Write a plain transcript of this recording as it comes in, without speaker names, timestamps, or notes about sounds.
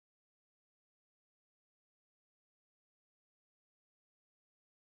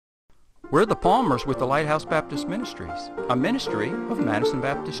We're the Palmers with the Lighthouse Baptist Ministries, a ministry of Madison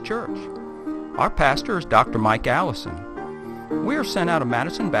Baptist Church. Our pastor is Dr. Mike Allison. We are sent out of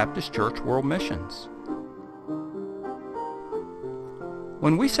Madison Baptist Church World Missions.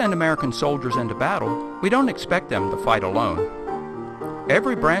 When we send American soldiers into battle, we don't expect them to fight alone.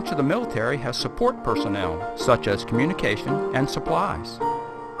 Every branch of the military has support personnel, such as communication and supplies.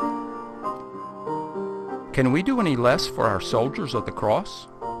 Can we do any less for our soldiers of the cross?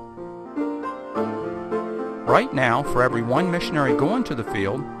 Right now, for every one missionary going to the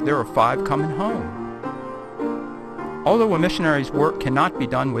field, there are 5 coming home. Although a missionary's work cannot be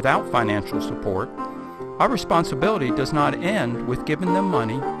done without financial support, our responsibility does not end with giving them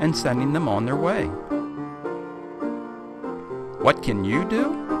money and sending them on their way. What can you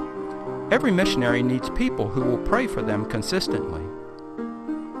do? Every missionary needs people who will pray for them consistently.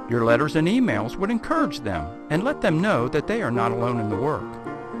 Your letters and emails would encourage them and let them know that they are not alone in the work.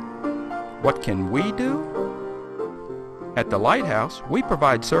 What can we do? At the Lighthouse, we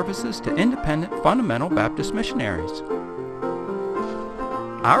provide services to independent fundamental Baptist missionaries.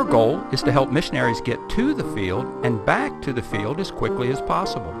 Our goal is to help missionaries get to the field and back to the field as quickly as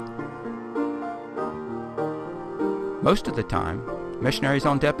possible. Most of the time, missionaries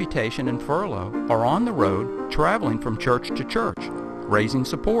on deputation and furlough are on the road traveling from church to church, raising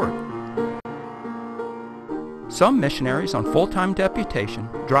support. Some missionaries on full-time deputation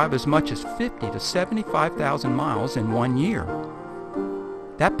drive as much as 50 to 75,000 miles in 1 year.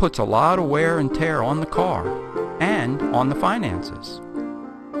 That puts a lot of wear and tear on the car and on the finances.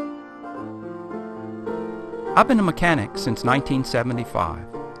 I've been a mechanic since 1975.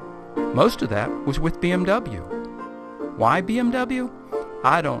 Most of that was with BMW. Why BMW?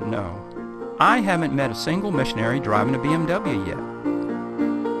 I don't know. I haven't met a single missionary driving a BMW yet.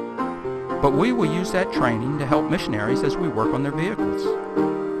 But we will use that training to help missionaries as we work on their vehicles.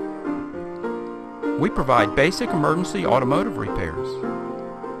 We provide basic emergency automotive repairs.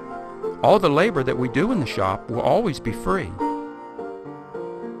 All the labor that we do in the shop will always be free.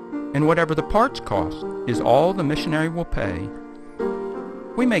 And whatever the parts cost is all the missionary will pay.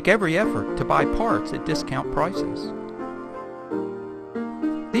 We make every effort to buy parts at discount prices.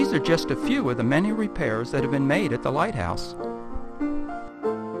 These are just a few of the many repairs that have been made at the Lighthouse.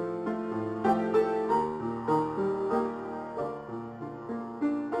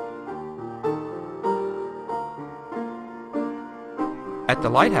 At the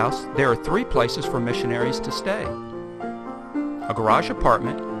Lighthouse, there are 3 places for missionaries to stay. A garage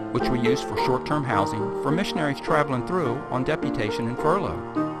apartment, which we use for short-term housing for missionaries traveling through on deputation and furlough.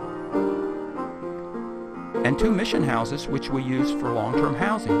 And 2 mission houses, which we use for long-term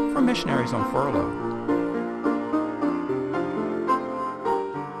housing for missionaries on furlough.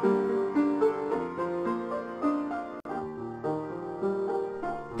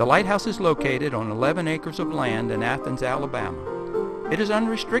 The Lighthouse is located on 11 acres of land in Athens, Alabama. It is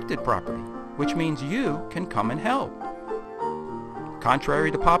unrestricted property, which means you can come and help. Contrary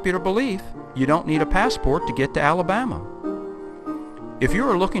to popular belief, you don't need a passport to get to Alabama. If you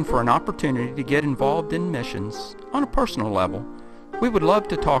are looking for an opportunity to get involved in missions on a personal level, we would love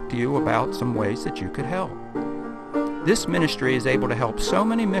to talk to you about some ways that you could help. This ministry is able to help so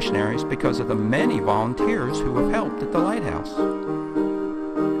many missionaries because of the many volunteers who have helped at the Lighthouse.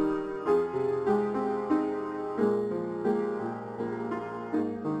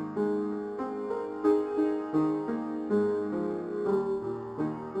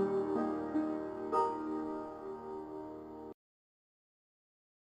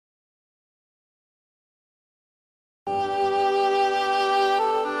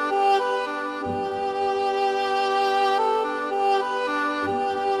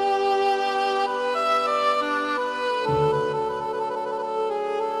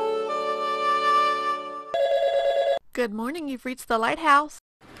 Good morning, you've reached the Lighthouse.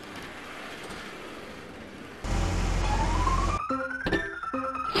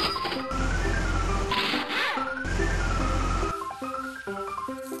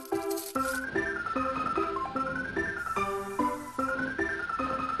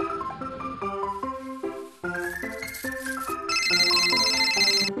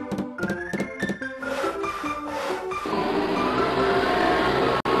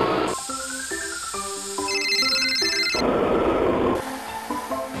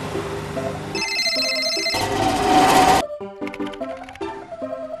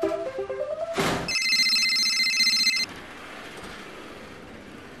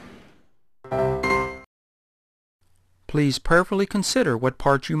 Please prayerfully consider what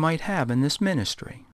part you might have in this ministry.